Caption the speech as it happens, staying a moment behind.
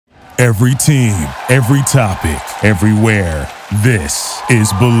Every team, every topic, everywhere. This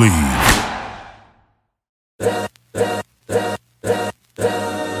is Believe.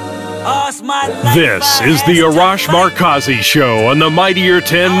 This is the Arash Markazi Show on the Mightier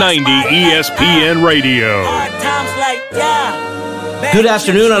 1090 ESPN Radio. Good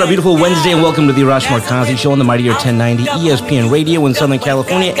afternoon on a beautiful Wednesday, and welcome to the Arash Markazi Show on the Mightier 1090 ESPN Radio in Southern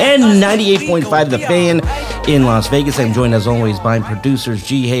California and 98.5 The Fan in Las Vegas. I'm joined as always by producers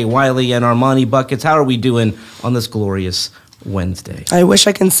G. Hay Wiley and Armani Buckets. How are we doing on this glorious Wednesday? I wish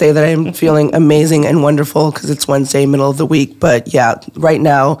I can say that I'm feeling amazing and wonderful because it's Wednesday, middle of the week. But yeah, right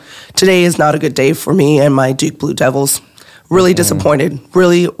now, today is not a good day for me and my Duke Blue Devils. Really disappointed.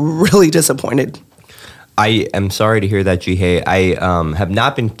 Really disappointed. I am sorry to hear that, Jihei. I have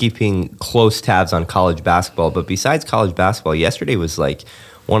not been keeping close tabs on college basketball, but besides college basketball, yesterday was like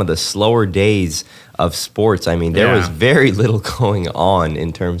one of the slower days of sports. I mean, there was very little going on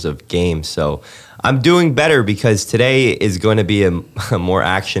in terms of games. So I'm doing better because today is going to be a more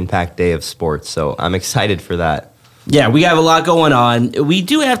action-packed day of sports. So I'm excited for that. Yeah, we have a lot going on. We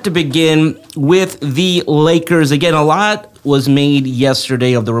do have to begin with the Lakers. Again, a lot was made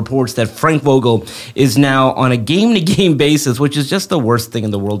yesterday of the reports that Frank Vogel is now on a game-to-game basis, which is just the worst thing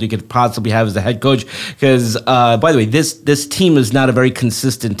in the world you could possibly have as a head coach. Because, by the way, this team is not a very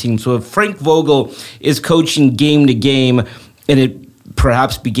consistent team. So if Frank Vogel is coaching game-to-game, and it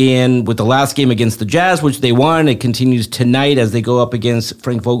perhaps began with the last game against the Jazz, which they won, it continues tonight as they go up against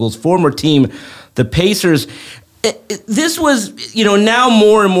Frank Vogel's former team, the Pacers. This was, now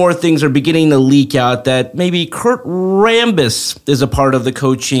more and more things are beginning to leak out that maybe Kurt Rambis is a part of the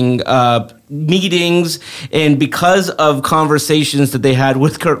coaching meetings, and because of conversations that they had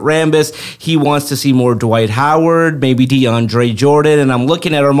with Kurt Rambis, he wants to see more Dwight Howard, maybe DeAndre Jordan, and I'm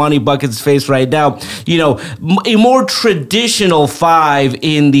looking at Armani Bucket's face right now, a more traditional five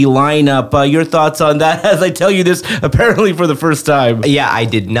in the lineup. Your thoughts on that as I tell you this apparently for the first time? Yeah, I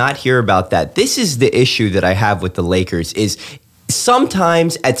did not hear about that. This is the issue that I have with the Lakers is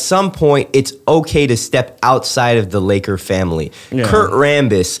sometimes at some point it's okay to step outside of the Laker family. Yeah. Kurt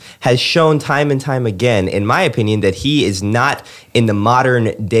Rambis has shown time and time again, in my opinion, that he is not in the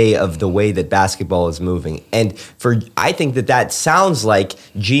modern day of the way that basketball is moving. And I think that sounds like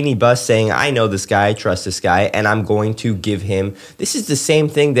Jeannie Buss saying, I know this guy, I trust this guy, and I'm going to give him. This is the same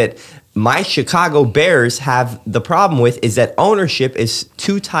thing that my Chicago Bears have the problem with, is that ownership is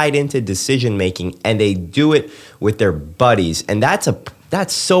too tied into decision making, and they do it with their buddies, and that's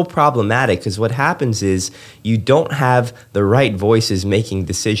so problematic because what happens is you don't have the right voices making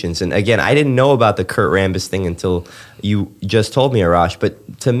decisions. And again, I didn't know about the Kurt Rambis thing until you just told me, Arash.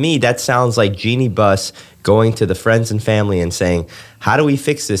 But to me, that sounds like Jeannie Buss going to the friends and family and saying, how do we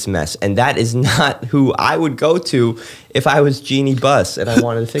fix this mess? And that is not who I would go to if I was Jeannie Buss and I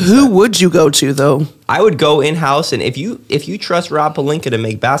wanted to fix Who that. would you go to, though? I would go in-house, and if you trust Rob Pelinka to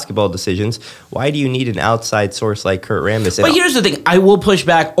make basketball decisions, why do you need an outside source like Kurt Rambis? But here's the thing. I will push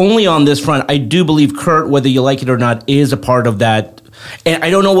back only on this front. I do believe Kurt, whether you like it or not, is a part of that. And I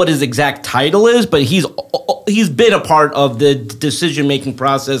don't know what his exact title is, but he's been a part of the decision-making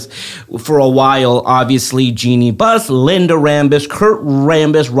process for a while. Obviously, Jeannie Buss, Linda Rambis, Kurt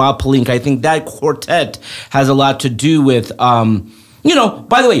Rambis, Rob Pelinka. I think that quartet has a lot to do with, by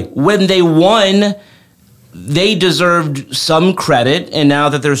the way, when they won, they deserved some credit, and now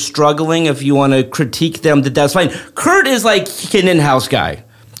that they're struggling, if you want to critique them, that's fine. Kurt is like an in-house guy.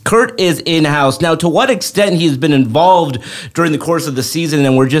 Kurt is in-house. Now, to what extent he has been involved during the course of the season,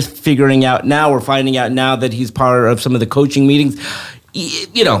 and we're just finding out now that he's part of some of the coaching meetings,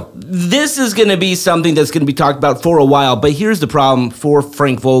 this is going to be something that's going to be talked about for a while. But here's the problem for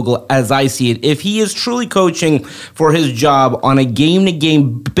Frank Vogel, as I see it. If he is truly coaching for his job on a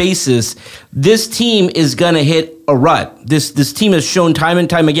game-to-game basis, this team is going to hit a rut. This team has shown time and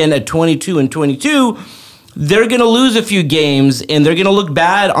time again at 22-22, they're going to lose a few games, and they're going to look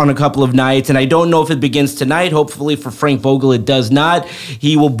bad on a couple of nights, and I don't know if it begins tonight. Hopefully for Frank Vogel, it does not.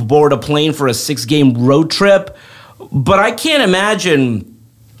 He will board a plane for a 6-game road trip, but I can't imagine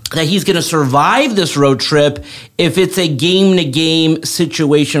that he's going to survive this road trip if it's a game-to-game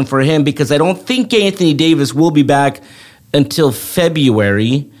situation for him, because I don't think Anthony Davis will be back until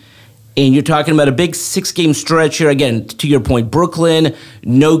February. And you're talking about a big 6-game stretch here. Again, to your point, Brooklyn,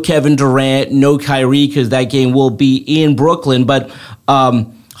 no Kevin Durant, no Kyrie, because that game will be in Brooklyn. But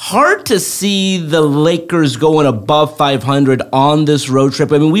hard to see the Lakers going above 500 on this road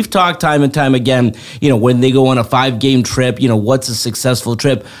trip. I mean, we've talked time and time again, when they go on a 5-game trip, what's a successful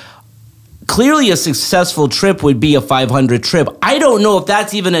trip? Clearly, a successful trip would be a 500 trip. I don't know if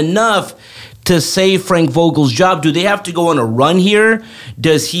that's even enough to save Frank Vogel's job? Do they have to go on a run here?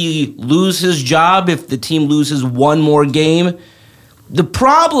 Does he lose his job if the team loses one more game? The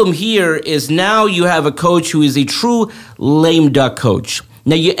problem here is now you have a coach who is a true lame duck coach.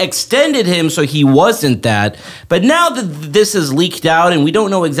 Now, you extended him so he wasn't that, but now that this is leaked out, and we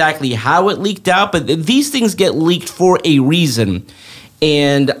don't know exactly how it leaked out, but these things get leaked for a reason.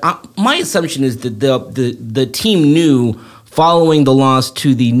 And my assumption is that the team knew following the loss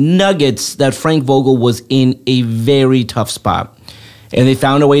to the Nuggets that Frank Vogel was in a very tough spot. And they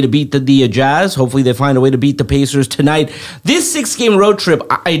found a way to beat the Jazz. Hopefully they find a way to beat the Pacers tonight. This 6-game road trip,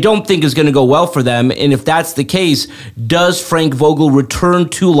 I don't think is going to go well for them. And if that's the case, does Frank Vogel return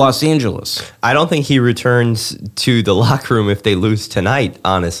to Los Angeles? I don't think he returns to the locker room if they lose tonight,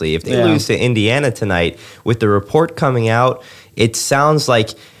 honestly. If they lose to Indiana tonight, with the report coming out, it sounds like,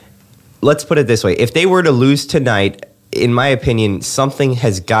 let's put it this way. If they were to lose tonight, in my opinion, something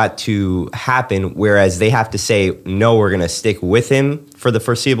has got to happen, whereas they have to say, no, we're going to stick with him for the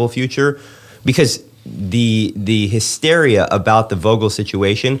foreseeable future, because the hysteria about the Vogel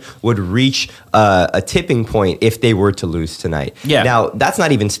situation would reach a tipping point if they were to lose tonight. Yeah. Now, that's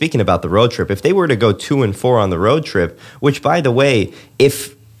not even speaking about the road trip. If they were to go 2-4 on the road trip, which, by the way,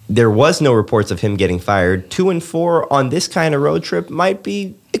 if there was no reports of him getting fired, 2-4 on this kind of road trip might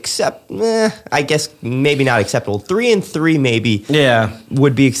be I guess maybe not acceptable. 3-3 maybe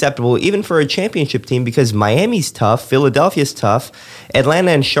would be acceptable even for a championship team, because Miami's tough, Philadelphia's tough,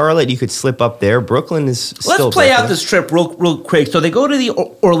 Atlanta and Charlotte you could slip up there. Brooklyn is still Let's play out this trip real quick. So they go to the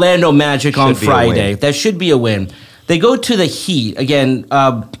Orlando Magic on Friday. That should be a win. They go to the Heat again.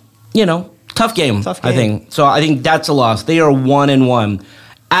 Tough game. I think so. I think that's a loss. They are 1-1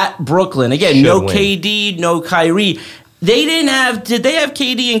 at Brooklyn again. Should no win. KD, no Kyrie. They didn't have. Did they have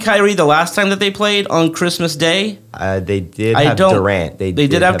KD and Kyrie the last time that they played on Christmas Day? They did have Durant. They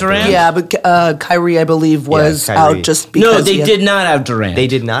did have Durant? Yeah, but Kyrie, I believe, was out just because. No, they did not have Durant. They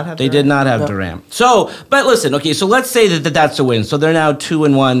did not have. They did not have Durant. So, but listen, okay. So let's say that that's a win. So they're now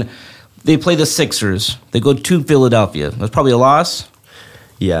 2-1. They play the Sixers. They go to Philadelphia. That's probably a loss.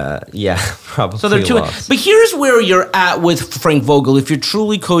 Yeah, probably. So they're 2. But here's where you're at with Frank Vogel. If you're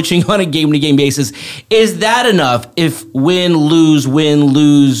truly coaching on a game-to-game basis, is that enough? If win,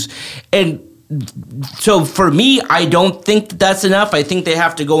 lose, and so for me, I don't think that's enough. I think they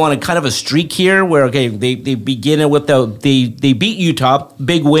have to go on a kind of a streak here, where they begin it with they beat Utah,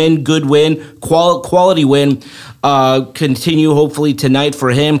 big win, good win, quality win. Continue hopefully tonight for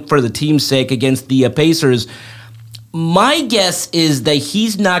him, for the team's sake, against the Pacers. My guess is that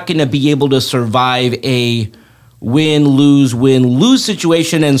he's not going to be able to survive a win-lose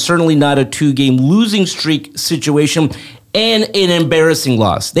situation, and certainly not a 2-game losing streak situation and an embarrassing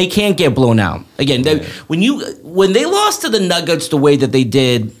loss. They can't get blown out. Again, when they lost to the Nuggets the way that they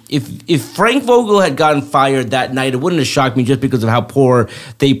did, if Frank Vogel had gotten fired that night, it wouldn't have shocked me just because of how poor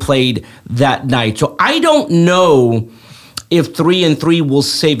they played that night. So I don't know if 3-3 will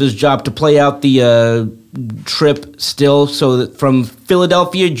save his job to play out the trip still. So that from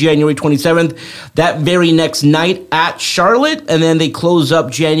Philadelphia, January 27th, that very next night at Charlotte, and then they close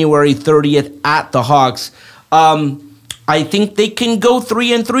up January 30th at the Hawks. I think they can go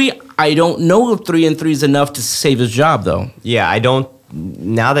 3-3. I don't know if 3-3 is enough to save his job, though. Yeah, I don't.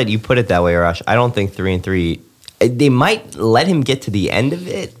 Now that you put it that way, Arash, I don't think 3-3. They might let him get to the end of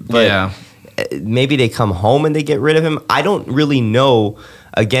it, but maybe they come home and they get rid of him. I don't really know.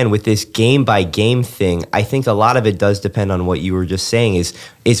 Again, with this game-by-game thing, I think a lot of it does depend on what you were just saying.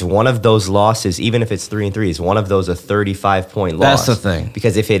 Is one of those losses, even if it's 3-3, is one of those a 35-point loss? That's the thing.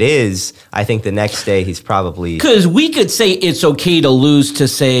 Because if it is, I think the next day he's probably... Because we could say it's okay to lose to,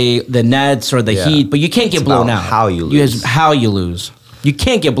 say, the Nets or the Heat, but you can't get blown out. How you lose. How you lose. You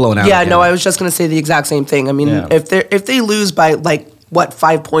can't get blown out. Yeah, no, I was just going to say the exact same thing. I mean, if they lose by,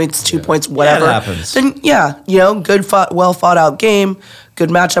 5 points, 2 points, whatever. Yeah, it happens. Then, good, well thought out game, good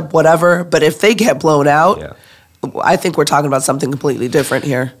matchup, whatever. But if they get blown out, I think we're talking about something completely different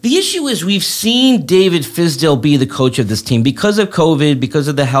here. The issue is we've seen David Fizdale be the coach of this team. Because of COVID, because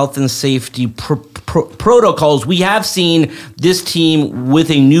of the health and safety protocols, we have seen this team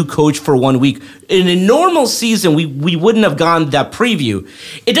with a new coach for 1 week. In a normal season, we wouldn't have gone that preview.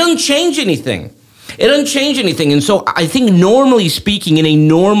 It doesn't change anything. And so I think normally speaking, in a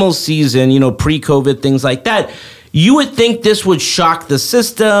normal season, pre-COVID, things like that, you would think this would shock the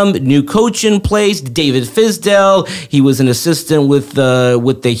system. New coach in place, David Fizdale. He was an assistant with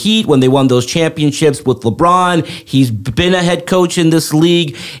the Heat when they won those championships with LeBron. He's been a head coach in this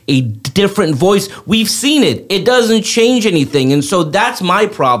league. A different voice. We've seen it. It doesn't change anything. And so that's my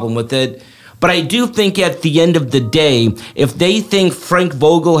problem with it. But I do think at the end of the day, if they think Frank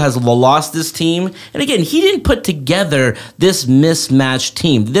Vogel has lost this team, and again, he didn't put together this mismatched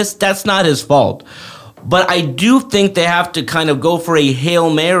team. That's not his fault. But I do think they have to kind of go for a Hail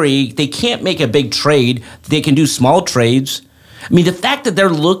Mary. They can't make a big trade. They can do small trades. I mean, the fact that they're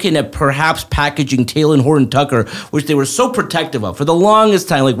looking at perhaps packaging Taylor and Horton Tucker, which they were so protective of for the longest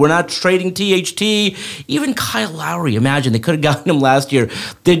time, like we're not trading THT, even Kyle Lowry, imagine, they could have gotten him last year.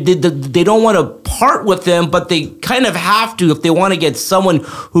 They don't want to part with them, but they kind of have to if they want to get someone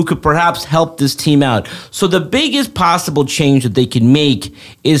who could perhaps help this team out. So the biggest possible change that they can make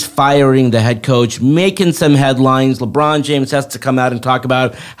is firing the head coach, making some headlines. LeBron James has to come out and talk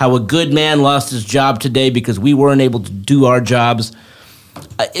about how a good man lost his job today because we weren't able to do our job.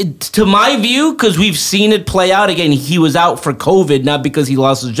 To my view, because we've seen it play out, again, he was out for COVID, not because he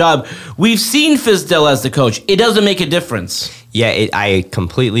lost his job. We've seen Fizdale as the coach. It doesn't make a difference. Yeah, I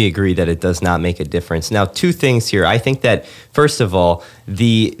completely agree that it does not make a difference. Now, two things here. I think that, first of all,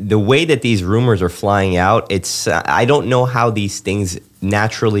 the way that these rumors are flying out, it's I don't know how these things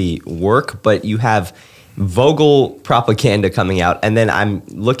naturally work, but you have Vogel propaganda coming out, and then I'm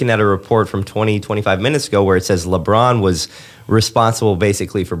looking at a report from 25 minutes ago where it says LeBron was responsible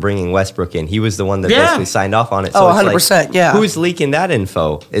basically for bringing Westbrook in. He was the one that basically signed off on it. So 100%, yeah. Who's leaking that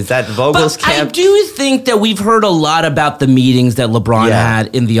info? Is that Vogel's camp? I do think that we've heard a lot about the meetings that LeBron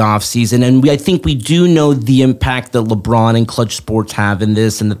had in the offseason, and I think we do know the impact that LeBron and Clutch Sports have in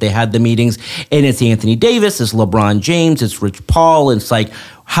this, and that they had the meetings, and it's Anthony Davis, it's LeBron James, it's Rich Paul, and it's like,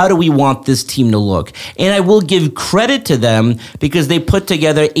 how do we want this team to look? And I will give credit to them because they put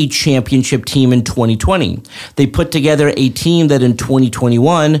together a championship team in 2020. They put together a team that in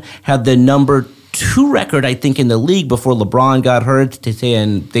 2021 had the number 2 record, I think, in the league before LeBron got hurt.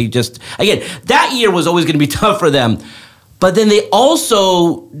 And they just, again, that year was always going to be tough for them. But then they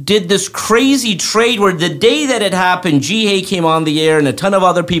also did this crazy trade where the day that it happened, G-Hay came on the air and a ton of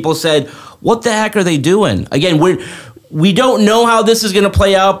other people said, what the heck are they doing? Again, we don't know how this is going to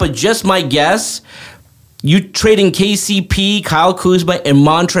play out, but just my guess, you trading KCP, Kyle Kuzma, and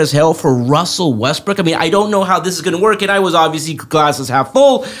Montrezl Harrell for Russell Westbrook. I mean, I don't know how this is going to work, and I was obviously glasses half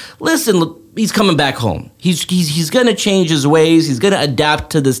full. Listen, he's coming back home. He's going to change his ways. He's going to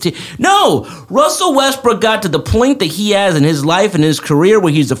adapt to this team. No, Russell Westbrook got to the point that he has in his life and his career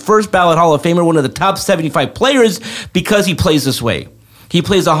where he's the first ballot Hall of Famer, one of the top 75 players, because he plays this way. He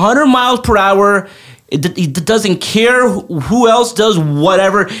plays 100 miles per hour. He doesn't care who else does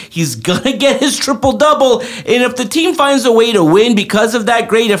whatever. He's going to get his triple-double. And if the team finds a way to win because of that,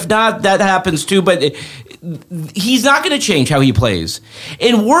 great. If not, that happens too. But he's not going to change how he plays.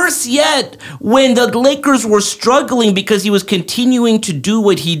 And worse yet, when the Lakers were struggling because he was continuing to do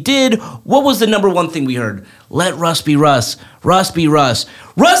what he did, what was the number one thing we heard? Let Russ be Russ. Russ be Russ.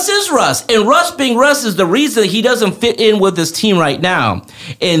 Russ is Russ. And Russ being Russ is the reason he doesn't fit in with this team right now.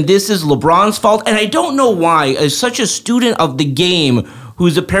 And this is LeBron's fault. And I don't know why, as such a student of the game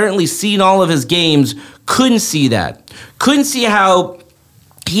who's apparently seen all of his games, couldn't see that. Couldn't see how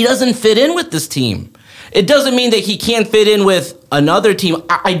he doesn't fit in with this team. It doesn't mean that he can't fit in with another team.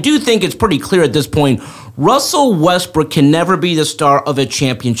 I do think it's pretty clear at this point, Russell Westbrook can never be the star of a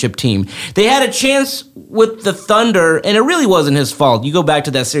championship team. They had a chance with the Thunder, and it really wasn't his fault. You go back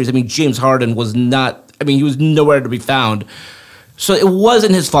to that series, I mean, James Harden was not, I mean, he was nowhere to be found. So it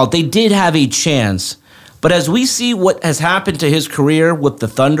wasn't his fault. They did have a chance. But as we see what has happened to his career with the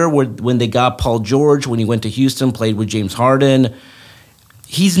Thunder, when they got Paul George, when he went to Houston, played with James Harden,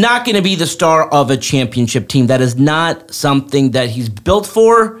 he's not going to be the star of a championship team. That is not something that he's built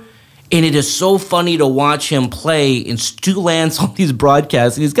for. And it is so funny to watch him play, and Stu Lance on these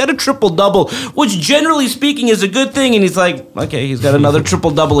broadcasts. And he's got a triple-double, which generally speaking is a good thing. And he's like, okay, he's got another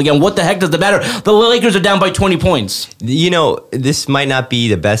triple-double again. What the heck does it matter? The Lakers are down by 20 points. You know, this might not be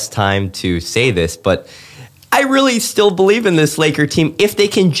the best time to say this, but I really still believe in this Laker team if they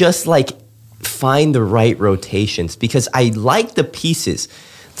can just, find the right rotations, because I like the pieces.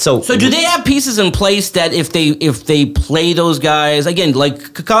 So do they have pieces in place that if they play those guys, again,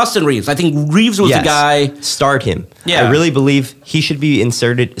 like Austin Reeves, I think Reeves was the guy. Start him. Yeah. I really believe he should be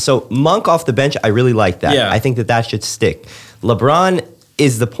inserted. So Monk off the bench, I really like that. Yeah. I think that should stick. LeBron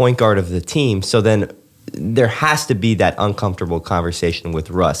is the point guard of the team, so then there has to be that uncomfortable conversation with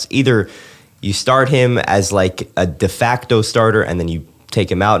Russ. Either you start him as like a de facto starter, and then you take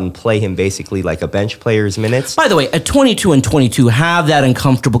him out and play him basically like a bench player's minutes. By the way, at 22 and 22, have that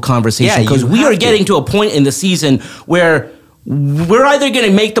uncomfortable conversation, because we are getting to a point in the season where we're either going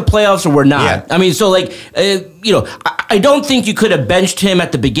to make the playoffs or we're not. Yeah. I mean, so I don't think you could have benched him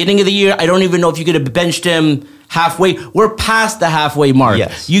at the beginning of the year. I don't even know if you could have benched him halfway. We're past the halfway mark.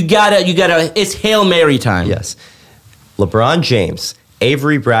 Yes. You gotta. It's Hail Mary time. Yes. LeBron James,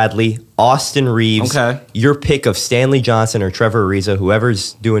 Avery Bradley, Austin Reeves. Okay. Your pick of Stanley Johnson or Trevor Ariza,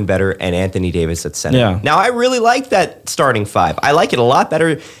 whoever's doing better, and Anthony Davis at center. Yeah. Now, I really like that starting five. I like it a lot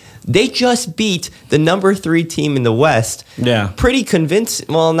better. They just beat the number 3 team in the West. Yeah. Pretty convincing.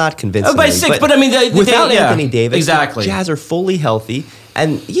 Well, not convincingly. By 6, but I mean, without Anthony Davis, exactly. the Jazz are fully healthy.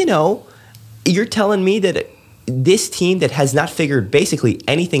 And, you're telling me that this team that has not figured basically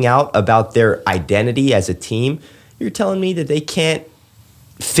anything out about their identity as a team, you're telling me that they can't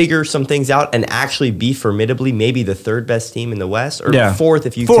figure some things out and actually be formidably maybe the 3rd best team in the West, or 4th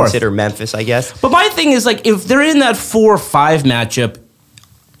if you consider Memphis, I guess. But my thing is, like, if they're in that 4-5 matchup,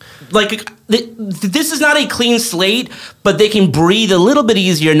 like, this is not a clean slate, but they can breathe a little bit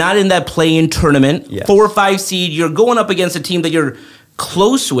easier, not in that play-in tournament. Yes. 4 or 5 seed, you're going up against a team that you're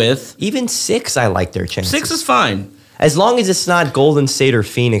close with. Even 6, I like their chances. 6 is fine. As long as it's not Golden State or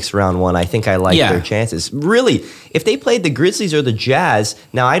Phoenix round 1, I think I like their chances. Really, if they played the Grizzlies or the Jazz,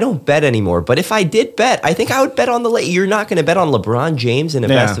 now I don't bet anymore, but if I did bet, I think I would bet on the late. You're not going to bet on LeBron James in a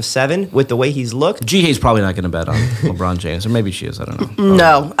best of 7 with the way he's looked? G-Hay's probably not going to bet on LeBron James, or maybe she is, I don't know.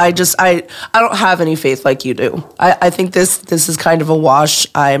 No, I don't have any faith like you do. I think this is kind of a wash.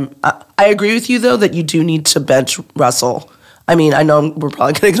 I agree with you, though, that you do need to bench Russell. I mean, I know we're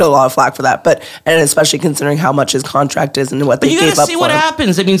probably going to get a lot of flack for that, and especially considering how much his contract is and what they gave up for him. But you got to see what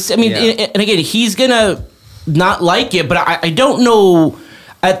happens. I mean, and again, he's going to not like it, but I don't know.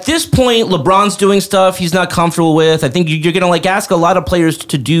 At this point, LeBron's doing stuff he's not comfortable with. I think you're going to ask a lot of players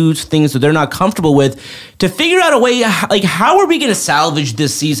to do things that they're not comfortable with to figure out a way, how are we going to salvage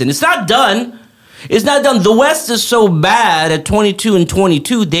this season? It's not done. It's not done. The West is so bad at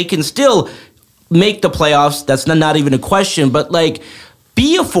 22-22, they can still make the playoffs. That's not even a question, but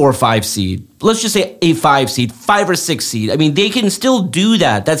be a 4 or 5 seed. Let's just say a 5 seed, 5 or 6 seed. I mean, they can still do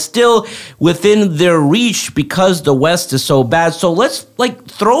that. That's still within their reach because the West is so bad. So let's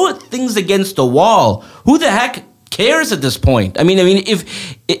throw things against the wall. Who the heck cares at this point? I mean,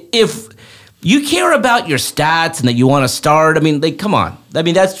 if you care about your stats and that you want to start, come on. I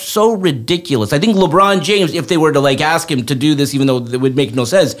mean, that's so ridiculous. I think LeBron James, if they were to ask him to do this, even though it would make no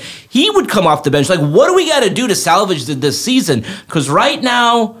sense, he would come off the bench. What do we got to do to salvage this season? Because right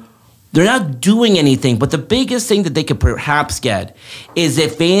now, they're not doing anything. But the biggest thing that they could perhaps get is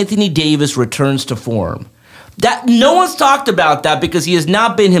if Anthony Davis returns to form. That no one's talked about that because he has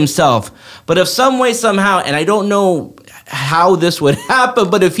not been himself. But if some way, somehow, and I don't know how this would happen,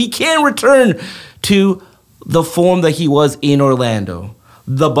 but if he can return to the form that he was in Orlando,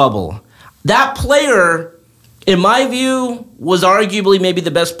 the bubble, that player, in my view, was arguably maybe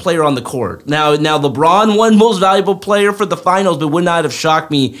the best player on the court. Now LeBron won Most Valuable Player for the finals, but would not have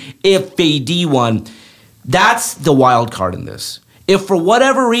shocked me if AD won. That's the wild card in this. If for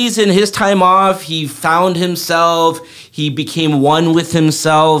whatever reason his time off, he found himself, he became one with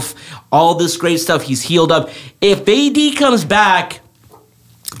himself, all this great stuff, he's healed up. If AD comes back,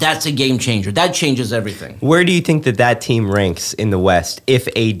 that's a game changer. That changes everything. Where do you think that team ranks in the West if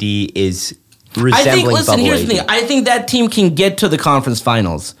AD is resembling bubble here's AD? the thing. I think that team can get to the conference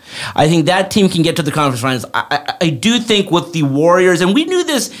finals. I do think with the Warriors, and we knew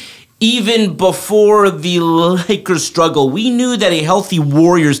this even before the Lakers struggle, we knew that a healthy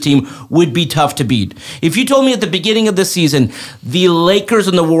Warriors team would be tough to beat. If you told me at the beginning of the season the Lakers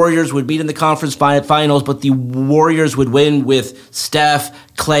and the Warriors would meet in the conference finals, but the Warriors would win with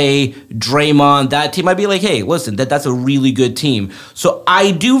Steph, Clay, Draymond, that team, I'd be like, hey, listen, that's a really good team. So I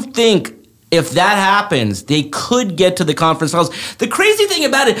do think if that happens, they could get to the conference finals. The crazy thing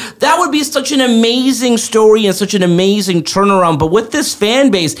about it, that would be such an amazing story and such an amazing turnaround. But with this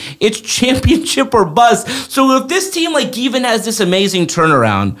fan base, it's championship or bust. So if this team even has this amazing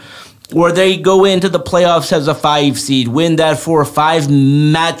turnaround where they go into the playoffs as a 5 seed, win that 4 or 5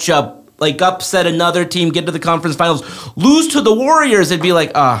 matchup, upset another team, get to the conference finals, lose to the Warriors, it'd be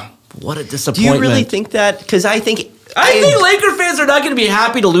what a disappointment. Do you really think that? Because I think Laker fans are not going to be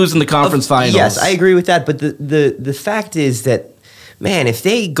happy to lose in the conference finals. Yes, I agree with that. But the fact is that, man, if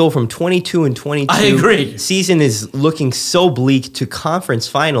they go from 22-22, I agree. Season is looking so bleak to conference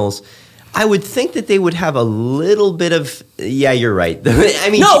finals, I would think that they would have a little bit of, yeah, you're right. I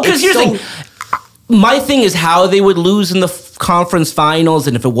mean, no, because here's the thing. My thing is how they would lose in the conference finals,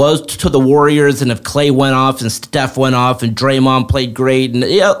 and if it was to the Warriors, and if Clay went off, and Steph went off, and Draymond played great, and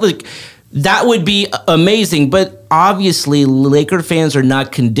that would be amazing. But obviously, Laker fans are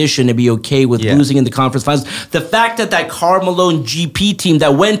not conditioned to be okay with losing in the conference finals. The fact that Karl Malone GP team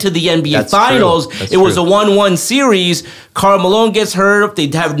that went to the NBA Finals, it was a 1-1 series. Karl Malone gets hurt. They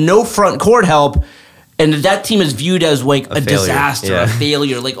have no front court help. and that team is viewed as like a failure. disaster, Yeah. a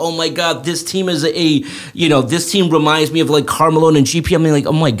failure. Like, oh my God, this team is this team reminds me of like Carmelo and GP. I mean, like,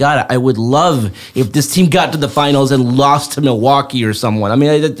 oh my God, I would love if this team got to the finals and lost to Milwaukee or someone. I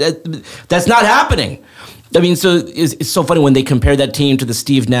mean, that's not happening. I mean, so it's so funny when they compare that team to the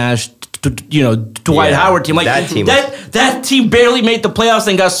Steve Nash, Dwight Howard team. Like that team barely made the playoffs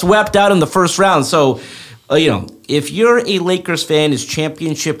and got swept out in the first round. So, if you're a Lakers fan, it's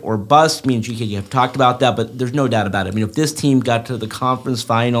championship or bust. Me and GK, you have talked about that, but there's no doubt about it. I mean, if this team got to the conference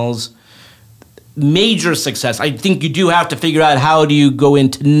finals, major success. I think you do have to figure out how do you go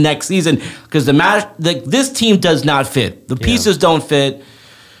into next season because this team does not fit. The pieces don't fit.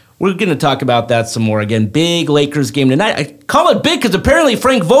 We're going to talk about that some more. Again, big Lakers game tonight. I call it big because apparently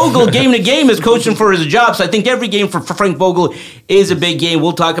Frank Vogel, game to game, is coaching for his job. So I think every game for Frank Vogel is a big game.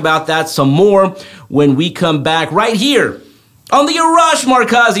 We'll talk about that some more when we come back right here on the Arash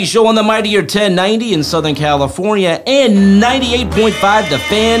Markazi Show on the Mightier 1090 in Southern California and 98.5 The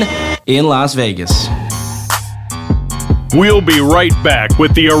Fan in Las Vegas. We'll be right back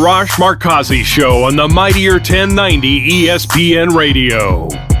with the Arash Markazi Show on the Mightier 1090 ESPN Radio.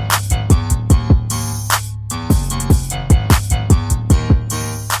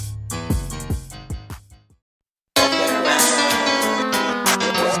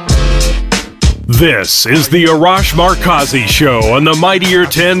 This is the Arash Markazi Show on the Mightier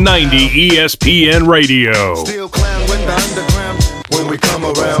 1090 ESPN Radio.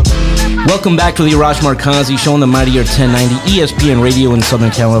 Welcome back to the Arash Markazi Show on the Mightier 1090 ESPN Radio in Southern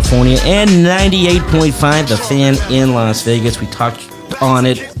California and 98.5 The Fan in Las Vegas. We talked on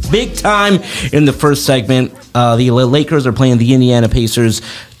it big time in the first segment. The Lakers are playing the Indiana Pacers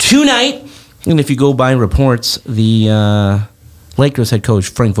tonight. And if you go by reports, the Lakers head coach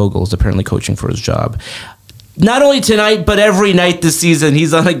Frank Vogel is apparently coaching for his job. Not only tonight, but every night this season.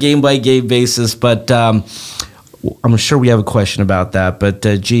 He's on a game-by-game basis, but I'm sure we have a question about that. But,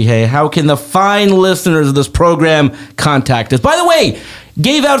 hey, how can the fine listeners of this program contact us? By the way,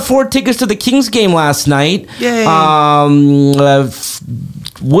 gave out 4 tickets to the Kings game last night. Yay.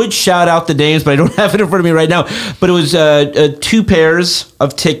 Would shout out the names, but I don't have it in front of me right now. But it was 2 pairs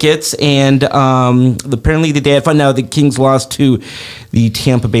of tickets, and apparently they had fun. Now the Kings lost to the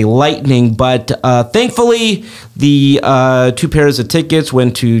Tampa Bay Lightning, but thankfully the 2 pairs of tickets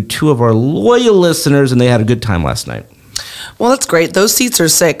went to 2 of our loyal listeners, and they had a good time last night. Well, that's great. Those seats are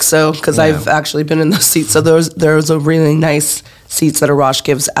sick, because I've actually been in those seats. So there's a really nice seats that Arash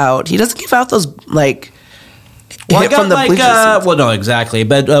gives out. He doesn't give out those, Well, I got no, exactly.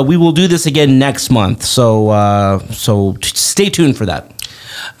 But we will do this again next month, so stay tuned for that.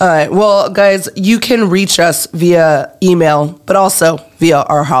 All right. Well, guys, you can reach us via email, but also via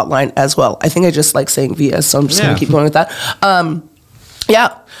our hotline as well. I think I just like saying via, so I'm just going to keep going with that.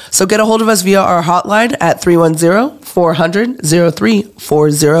 So get a hold of us via our hotline at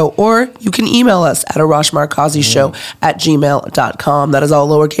 310-400-0340, or you can email us at arashmarkazishow@gmail.com. That is all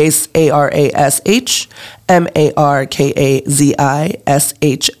lowercase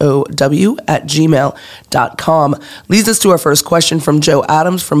ARASHMARKAZISHOW@gmail.com. Leads us to our first question from Joe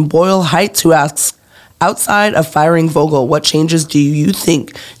Adams from Boyle Heights, who asks, outside of firing Vogel, what changes do you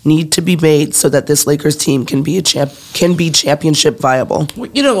think need to be made so that this Lakers team can be championship viable?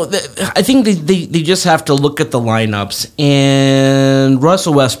 I think they just have to look at the lineups, and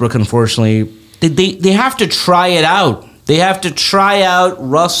Russell Westbrook, unfortunately, they have to try it out. They have to try out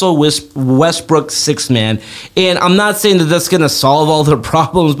Russell Westbrook's 6-man. And I'm not saying that that's going to solve all their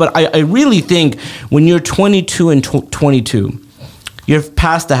problems, but I really think when you're 22-22, you're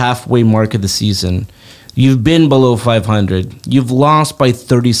past the halfway mark of the season. You've been below 500. You've lost by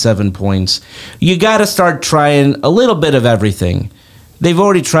 37 points. You got to start trying a little bit of everything. They've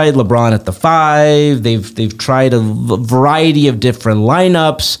already tried LeBron at the 5. They've tried a variety of different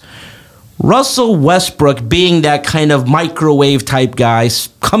lineups. Russell Westbrook being that kind of microwave type guy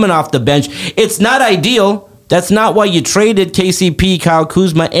coming off the bench, it's not ideal. That's not why you traded KCP, Kyle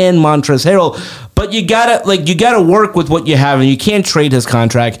Kuzma, and Montrezl Harrell. But you gotta work with what you have, and you can't trade his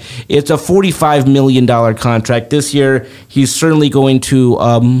contract. It's a $45 million contract this year. He's certainly going to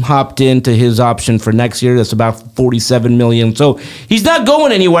opt into his option for next year. That's about $47 million. So he's not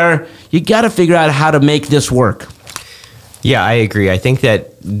going anywhere. You got to figure out how to make this work. Yeah, I agree. I think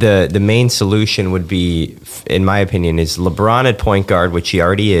that the main solution would be, in my opinion, is LeBron at point guard, which he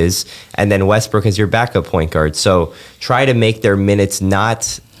already is, and then Westbrook as your backup point guard. So try to make their minutes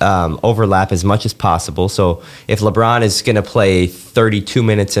not overlap as much as possible. So if LeBron is going to play 32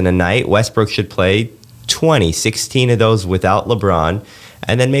 minutes in a night, Westbrook should play 16 of those without LeBron,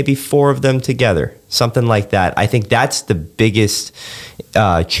 and then maybe 4 of them together. something like that. I think that's the biggest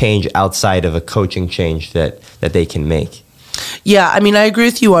change outside of a coaching change that they can make. Yeah, I mean, I agree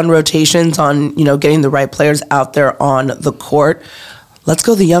with you on rotations, on, getting the right players out there on the court. Let's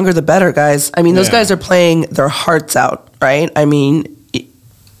go the younger, the better, guys. I mean, those guys are playing their hearts out, right? I mean,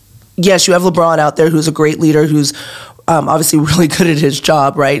 yes, you have LeBron out there who's a great leader, who's obviously really good at his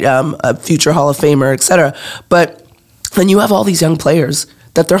job, right? A future Hall of Famer, et cetera. But then you have all these young players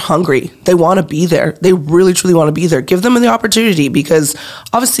that they're hungry. They want to be there. They really, truly want to be there. Give them the opportunity, because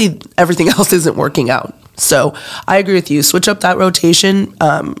obviously everything else isn't working out. So I agree with you. Switch up that rotation.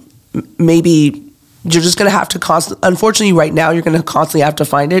 Maybe you're just going to have to unfortunately, right now, you're going to constantly have to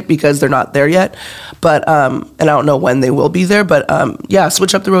find it because they're not there yet. But, and I don't know when they will be there, but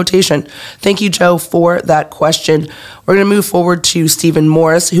switch up the rotation. Thank you, Joe, for that question. We're going to move forward to Stephen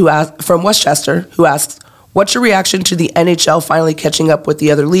Morris, from Westchester, who asks, what's your reaction to the NHL finally catching up with the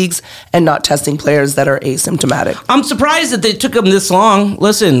other leagues and not testing players that are asymptomatic? I'm surprised that they took them this long.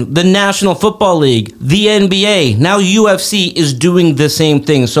 Listen, the National Football League, the NBA, now UFC is doing the same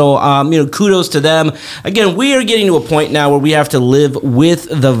thing. So, kudos to them. Again, we are getting to a point now where we have to live with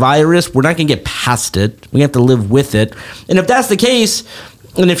the virus. We're not going to get past it. We have to live with it. And if that's the case,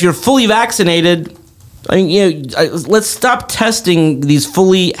 and if you're fully vaccinated, let's stop testing these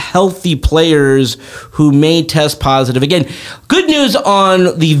fully healthy players who may test positive. Again, good news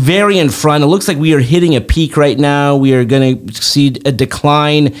on the variant front. It looks like we are hitting a peak right now. We are going to see a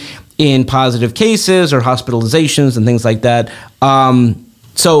decline in positive cases or hospitalizations and things like that.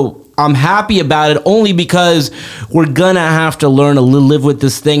 So I'm happy about it only because we're going to have to learn to live with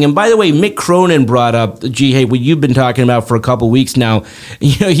this thing. And by the way, Mick Cronin brought up, what you've been talking about for a couple weeks now.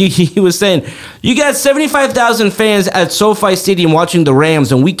 He was saying, you got 75,000 fans at SoFi Stadium watching the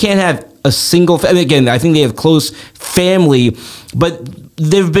Rams, and we can't have a single again, I think they have close family, but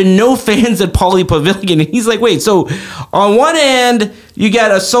there have been no fans at Pauley Pavilion. And he's like, wait, so on one hand, you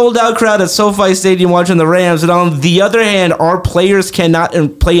got a sold-out crowd at SoFi Stadium watching the Rams, and on the other hand, our players cannot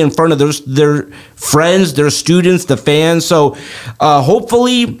play in front of their friends, their students, the fans. So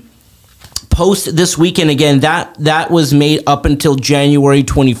hopefully, post this weekend, again, that was made up until January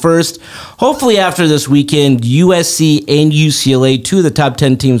 21st. Hopefully after this weekend, USC and UCLA, two of the top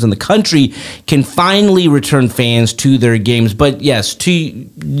 10 teams in the country, can finally return fans to their games. But yes, to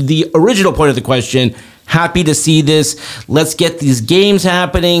the original point of the question, happy to see this. Let's get these games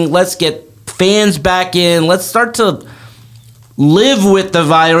happening. Let's get fans back in. Let's start to live with the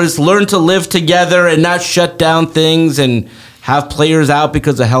virus, learn to live together and not shut down things and have players out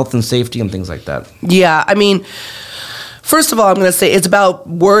because of health and safety and things like that. Yeah, I mean, first of all, I'm going to say it's about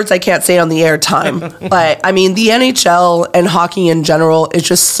words I can't say on the air time. But, I mean, the NHL and hockey in general is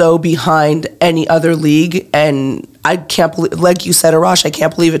just so behind any other league. And I can't believe, like you said, Arash, I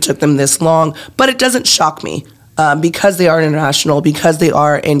can't believe it took them this long. But it doesn't shock me because they are international, because they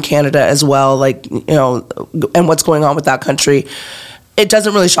are in Canada as well, and what's going on with that country. It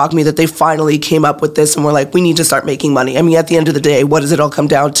doesn't really shock me that they finally came up with this and were like, we need to start making money. I mean, at the end of the day, what does it all come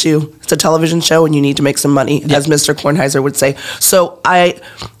down to? It's a television show and you need to make some money, as Mr. Kornheiser would say. So I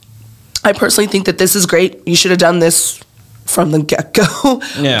personally think that this is great. You should have done this from the get-go.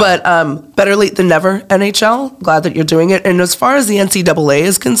 Yeah. But better late than never, NHL. Glad that you're doing it. And as far as the NCAA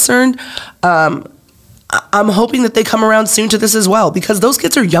is concerned, I'm hoping that they come around soon to this as well, because those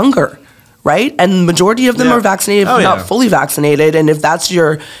kids are younger. Right? And the majority of them are vaccinated, not fully vaccinated. And if that's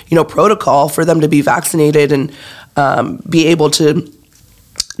your, protocol for them to be vaccinated and be able to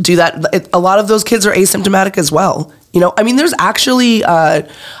do that, a lot of those kids are asymptomatic as well. There's actually, I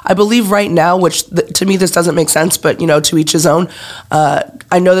believe right now, which to me this doesn't make sense, but, to each his own.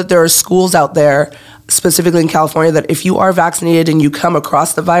 I know that there are schools out there, specifically in California, that if you are vaccinated and you come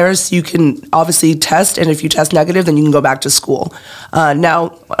across the virus, you can obviously test, and if you test negative, then you can go back to school.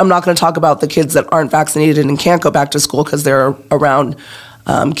 Now, I'm not going to talk about the kids that aren't vaccinated and can't go back to school because they're around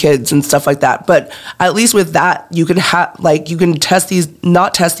kids and stuff like that. But at least with that, you can you can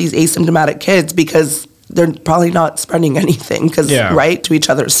not test these asymptomatic kids because they're probably not spreading anything, right, to each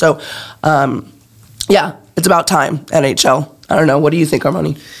other. So, it's about time, NHL. I don't know. What do you think,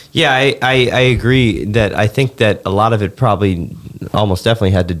 Armani? Yeah, I agree that I think that a lot of it probably almost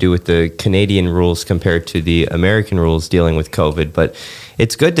definitely had to do with the Canadian rules compared to the American rules dealing with COVID. But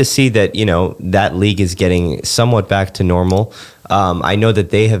it's good to see that, that league is getting somewhat back to normal. I know that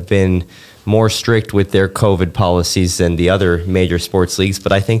they have been more strict with their COVID policies than the other major sports leagues,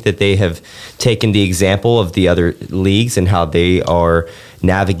 but I think that they have taken the example of the other leagues and how they are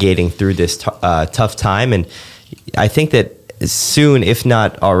navigating through this tough time. And I think that soon, if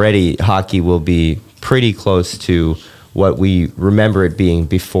not already, hockey will be pretty close to what we remember it being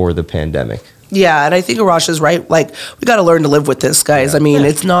before the pandemic. Yeah, and I think Arash is right. Like, we got to learn to live with this, guys. I mean,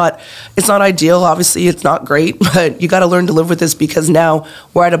 it's not ideal. Obviously, it's not great, but you got to learn to live with this because now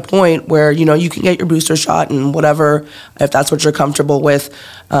we're at a point where, you know, you can get your booster shot and whatever, if that's what you're comfortable with,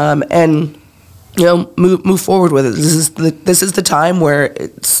 and, you know, move forward with it. This is the time where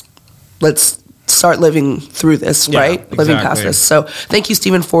let's start living through this, right? Exactly. Living past this. So thank you,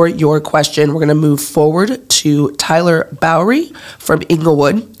 Stephen, for your question. We're going to move forward to Tyler Bowery from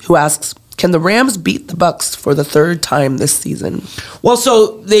Inglewood, who asks, can the Rams beat the Bucks for the third time this season? Well,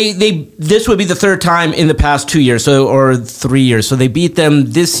 so this would be the third time in the past 2 years, or 3 years. So they beat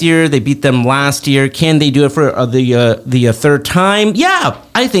them this year, they beat them last year. Can they do it for the third time? Yeah,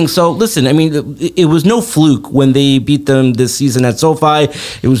 I think so. Listen, I mean, it was no fluke when they beat them this season at SoFi.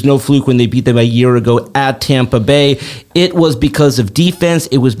 It was no fluke when they beat them a year ago at Tampa Bay. It was because of defense.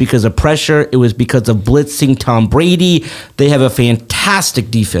 It was because of pressure. It was because of blitzing Tom Brady. They have a fantastic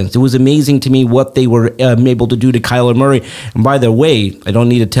defense. It was amazing to me what they were able to do to Kyler Murray. And by the way, I don't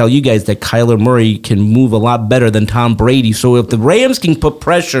need to tell you guys that Kyler Murray can move a lot better than Tom Brady. So if the Rams can put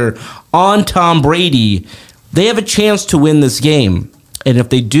pressure on Tom Brady, they have a chance to win this game. And if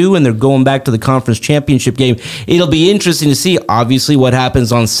they do, and they're going back to the conference championship game, it'll be interesting to see, obviously, what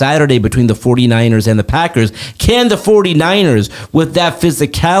happens on Saturday between the 49ers and the Packers. Can the 49ers, with that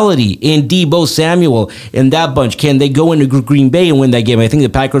physicality in Deebo Samuel and that bunch, can they go into Green Bay and win that game? I think the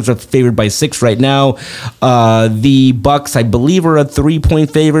Packers are favored by 6 right now. The Bucks, I believe, are a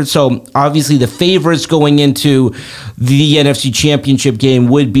 3-point favorite. So, obviously, the favorites going into the NFC championship game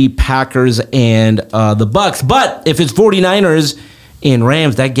would be Packers and the Bucks. But if it's 49ers and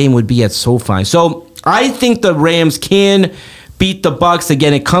Rams, that game would be at SoFi. So I think the Rams can beat the Bucks.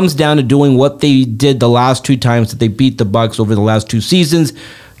 Again, it comes down to doing what they did the last 2 times that they beat the Bucks over the last 2 seasons.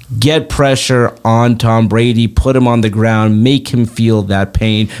 Get pressure on Tom Brady, put him on the ground, make him feel that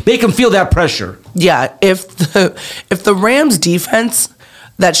pain, make him feel that pressure. Yeah, if the Rams defense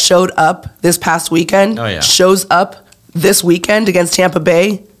that showed up this past weekend shows up this weekend against Tampa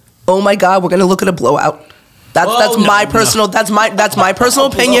Bay, oh my God, we're going to look at a blowout. That's my personal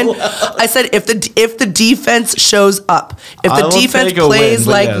opinion. I said if the defense shows up, if the defense plays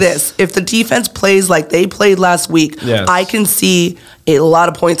like this, if the defense plays like they played last week, I can see a lot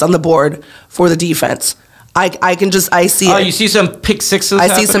of points on the board for the defense. I see it. You see some pick sixes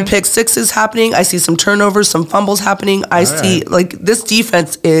happening? I see some pick sixes happening. I see some turnovers, some fumbles happening. I see like this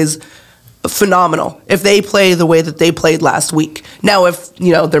defense is phenomenal if they play the way that they played last week. Now, if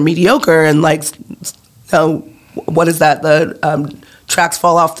they're mediocre and like. What is that? The tracks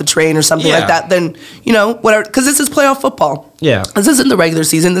fall off the train or something like that. Then whatever. Because this is playoff football. Yeah, this isn't the regular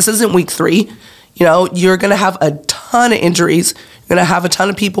season. This isn't week 3. You're gonna have a ton of injuries. You're gonna have a ton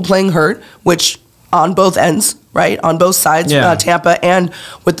of people playing hurt, which on both ends, right? On both sides, Tampa and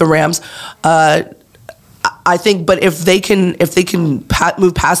with the Rams. I think, but if they can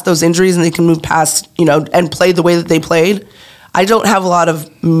move past those injuries and they can move past and play the way that they played. I don't have a lot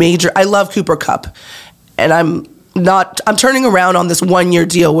of major. I love Cooper Kupp, and I'm turning around on this 1-year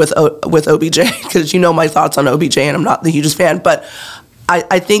deal with OBJ because my thoughts on OBJ, and I'm not the hugest fan, but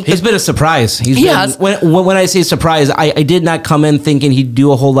I think he's been a surprise. When I say surprise, I did not come in thinking he'd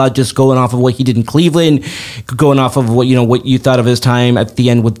do a whole lot just going off of what he did in Cleveland, going off of what you thought of his time at the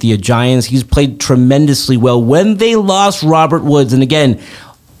end with the Giants. He's played tremendously well when they lost Robert Woods, and again.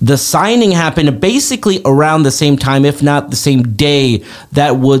 The signing happened basically around the same time, if not the same day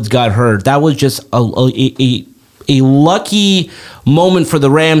that Woods got hurt. That was just a lucky moment for the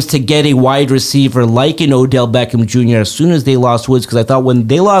Rams to get a wide receiver like an Odell Beckham Jr. as soon as they lost Woods, because I thought when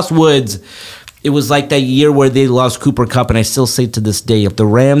they lost Woods, it was like that year where they lost Cooper Kupp, and I still say to this day, if the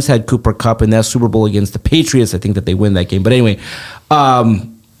Rams had Cooper Kupp in that Super Bowl against the Patriots, I think that they win that game. But anyway,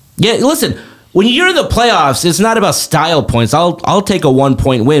 listen. When you're in the playoffs, it's not about style points. I'll take a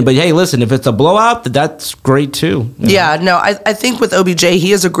 1-point win, but hey, listen, if it's a blowout, that's great too. Yeah, no, I think with OBJ,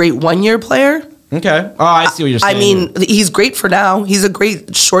 he is a great 1-year player. Okay. Oh, I see what you're saying. I mean, he's great for now. He's a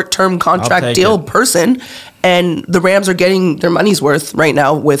great short-term contract deal person, and the Rams are getting their money's worth right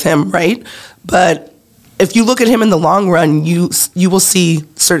now with him, right? But if you look at him in the long run, you will see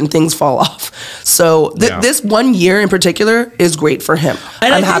certain things fall off. So this 1 year in particular is great for him.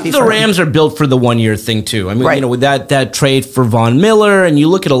 And I think the Rams are built for the 1 year thing too. I mean, with that trade for Von Miller, and you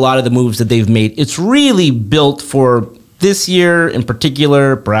look at a lot of the moves that they've made, it's really built for this year in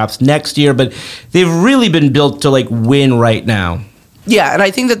particular, perhaps next year, but they've really been built to like win right now. Yeah, and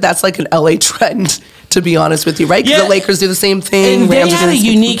I think that's like an LA trend to be honest with you, right? Because Yeah. the Lakers do the same thing. And they Rams are had a doing the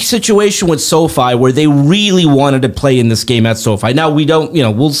same unique situation with SoFi where they really wanted to play in this game at SoFi. Now we don't,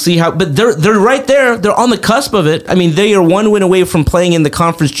 we'll see how, but they're right there. They're on the cusp of it. I mean, they are one win away from playing in the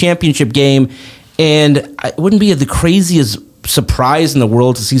conference championship game, and it wouldn't be the craziest surprise in the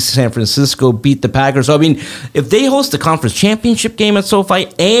world to see San Francisco beat the Packers. So I mean, if they host the conference championship game at SoFi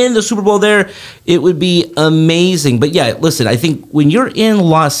and the Super Bowl there, it would be amazing. But yeah, listen, I think when you're in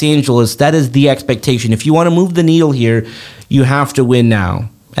Los Angeles, that is the expectation. If you want to move the needle here, you have to win now.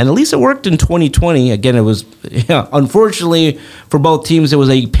 And at least it worked in 2020. Again, it was, unfortunately for both teams, it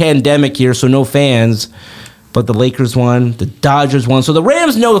was a pandemic year, so no fans. But the Lakers won, the Dodgers won. So the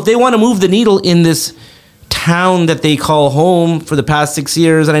Rams know if they want to move the needle in this town that they call home for the past 6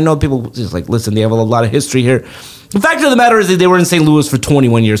 years, and I know people just like, listen, they have a lot of history here. The fact of the matter is that they were in St. Louis for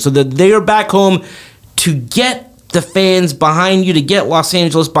 21 years, so that they are back home. To get the fans behind you, to get Los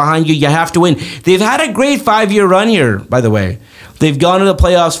Angeles behind you, you have to win. They've had a great 5-year run here, by the way. They've gone to the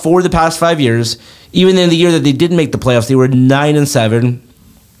playoffs for the past 5 years. Even in the year that they didn't make the playoffs, they were 9-7.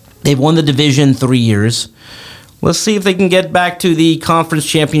 They've won the division 3 years. Let's see if they can get back to the conference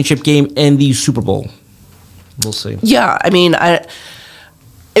championship game and the Super Bowl. We'll see. Yeah, I mean,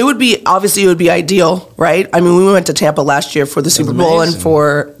 it would be ideal, right? I mean, we went to Tampa last year for the Super Bowl and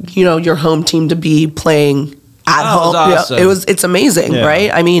for, your home team to be playing at home. Awesome. Yeah, it's amazing,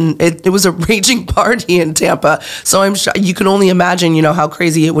 right? I mean, it was a raging party in Tampa. So I'm sure you can only imagine, how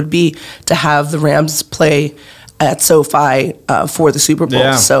crazy it would be to have the Rams play at SoFi for the Super Bowl.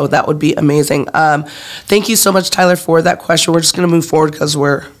 Yeah. So that would be amazing. Thank you so much, Tyler, for that question. We're just going to move forward because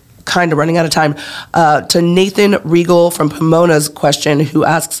we're kind of running out of time. To Nathan Regal from Pomona's question, who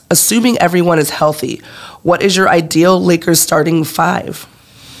asks, assuming everyone is healthy, what is your ideal Lakers starting 5?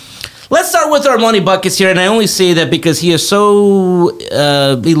 Let's start with our money buckets here, and I only say that because he is so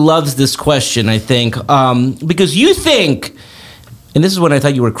he loves this question, I think, because you think, and this is when I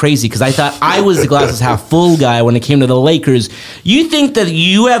thought you were crazy, because I thought I was the glasses half full guy when it came to the Lakers. You think that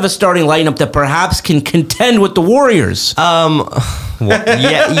you have a starting lineup that perhaps can contend with the Warriors?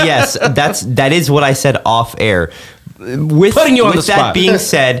 Yes, that is what I said off air. Putting you on the spot. With that being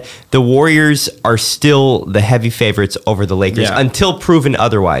said, the Warriors are still the heavy favorites over the Lakers until proven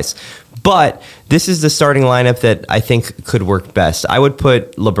otherwise. But this is the starting lineup that I think could work best. I would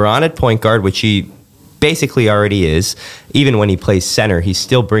put LeBron at point guard, which he basically already is. Even when he plays center, he's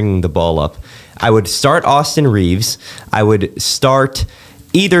still bringing the ball up. I would start Austin Reeves. I would start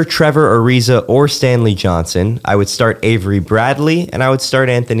either Trevor Ariza or Stanley Johnson. I would start Avery Bradley, and I would start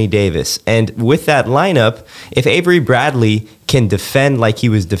Anthony Davis. And with that lineup, if Avery Bradley can defend like he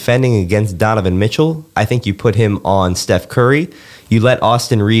was defending against Donovan Mitchell, I think you put him on Steph Curry. You let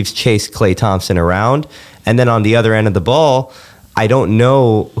Austin Reeves chase Klay Thompson around. And then on the other end of the ball, I don't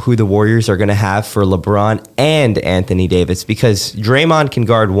know who the Warriors are going to have for LeBron and Anthony Davis, because Draymond can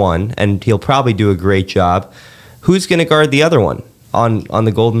guard one, and he'll probably do a great job. Who's going to guard the other one on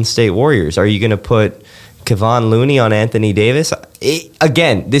the Golden State Warriors? Are you going to put Kevon Looney on Anthony Davis?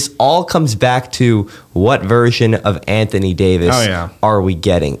 Again, this all comes back to what version of Anthony Davis are we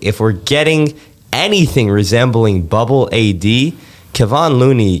getting? If we're getting anything resembling bubble AD, Kevon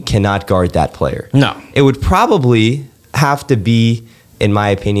Looney cannot guard that player. No. It would probably have to be, in my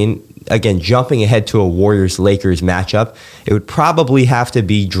opinion, again, jumping ahead to a Warriors-Lakers matchup, it would probably have to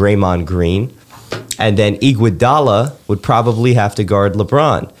be Draymond Green. And then Iguodala would probably have to guard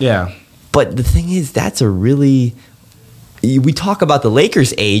LeBron. Yeah. But the thing is, that's a really... We talk about the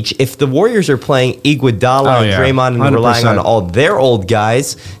Lakers' age. If the Warriors are playing Iguodala and Draymond and 100%. relying on all their old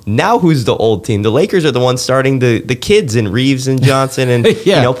guys, now who's the old team? The Lakers are the ones starting the kids and Reeves and Johnson and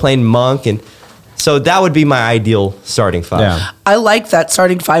playing Monk. And so that would be my ideal starting 5. Yeah. I like that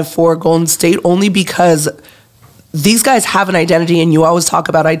starting 5 for Golden State only because these guys have an identity, and you always talk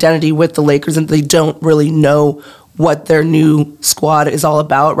about identity with the Lakers, and they don't really know what their new squad is all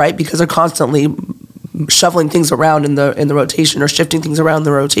about, right? Because they're constantly shoveling things around in the rotation or shifting things around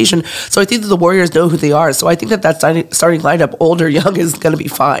the rotation. So I think that the Warriors know who they are. So I think that starting lineup, old or young, is going to be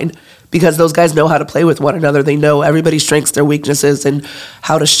fine because those guys know how to play with one another. They know everybody's strengths, their weaknesses, and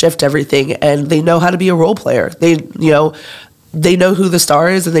how to shift everything. And they know how to be a role player. They know who the star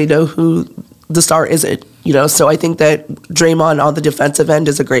is, and they know who the star isn't. So I think that Draymond on the defensive end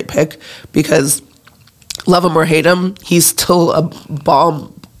is a great pick because, love him or hate him, he's still a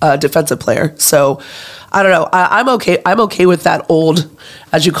bomb defensive player. So I don't know. I'm okay. I'm okay with that old,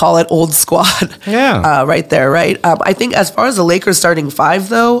 as you call it, old squad. Yeah. Right there. Right. I think as far as the Lakers starting 5,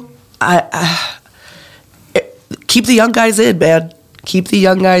 though, keep the young guys in, man. Keep the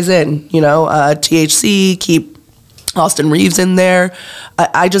young guys in. THC. Keep Austin Reeves in there.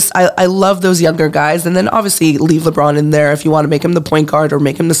 I love those younger guys. And then obviously leave LeBron in there if you want to make him the point guard or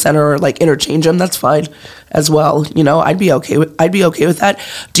make him the center or like interchange him. That's fine as well. You know, I'd be okay with that.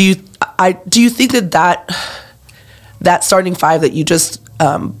 Do you think that starting five that you just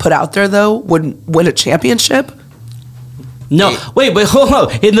put out there though would win a championship? No, wait, but hold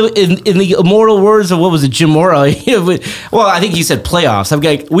on. In the immortal words of what was it, Jim Mora? Well, I think he said playoffs.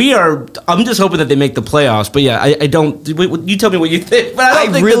 I'm just hoping that they make the playoffs. But yeah, I don't. You tell me what you think. But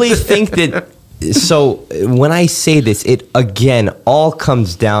I really think that. So when I say this, it again all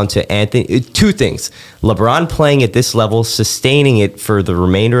comes down to Anthony. Two things: LeBron playing at this level, sustaining it for the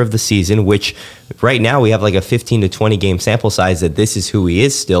remainder of the season, which right now we have like a 15 to 20 game sample size that this is who he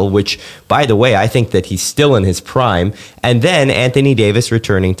is still, which, by the way, I think that he's still in his prime. And then Anthony Davis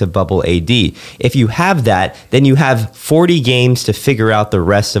returning to bubble AD. If you have that, then you have 40 games to figure out the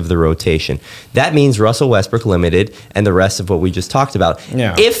rest of the rotation. That means Russell Westbrook limited and the rest of what we just talked about.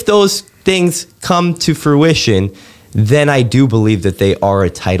 Yeah. If those things come to fruition, then I do believe that they are a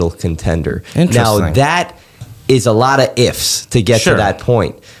title contender. Now, that is a lot of ifs to get to that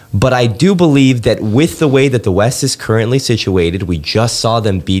point. But I do believe that with the way that the West is currently situated, we just saw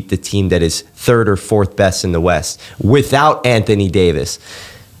them beat the team that is third or fourth best in the West without Anthony Davis.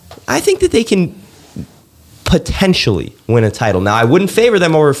 I think that they can potentially win a title. Now, I wouldn't favor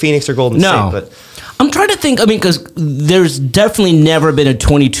them over Phoenix or Golden State, but I'm trying to think. I mean, because there's definitely never been a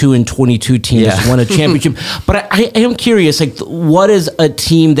 22-22 team that's won a championship. But I am curious, like, what is a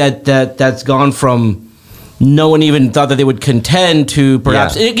team that's gone from no one even thought that they would contend to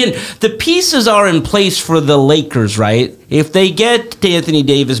perhaps. And again, the pieces are in place for the Lakers, right? If they get Anthony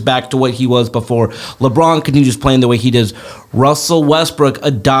Davis back to what he was before, LeBron continues playing the way he does, Russell Westbrook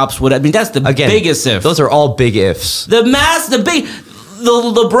adopts what, I mean, that's the biggest if. Those are all big ifs. The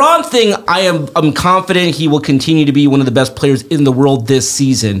LeBron thing, I'm confident he will continue to be one of the best players in the world this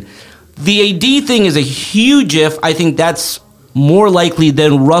season. The AD thing is a huge if. I think that's more likely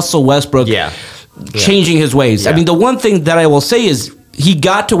than Russell Westbrook changing his ways. I mean, the one thing that I will say is he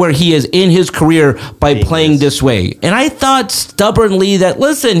got to where he is in his career by playing this way. And I thought stubbornly that,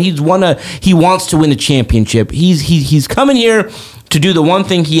 listen, he wants to win a championship. He's coming here to do the one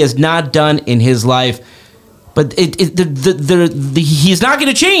thing he has not done in his life. But he's not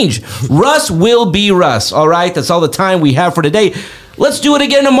going to change. Russ will be Russ, all right? That's all the time we have for today. Let's do it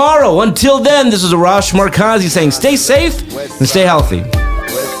again tomorrow. Until then, this is Arash Markazi saying stay safe and stay healthy.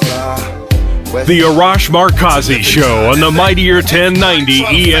 The Arash Markazi Show on the Mightier 1090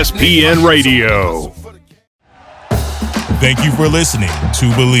 ESPN Radio. Thank you for listening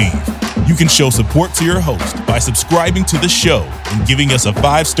to Believe. You can show support to your host by subscribing to the show and giving us a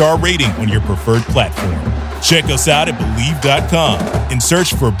 5-star rating on your preferred platform. Check us out at Believe.com and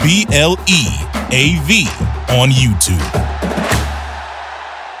search for BLEAV on YouTube.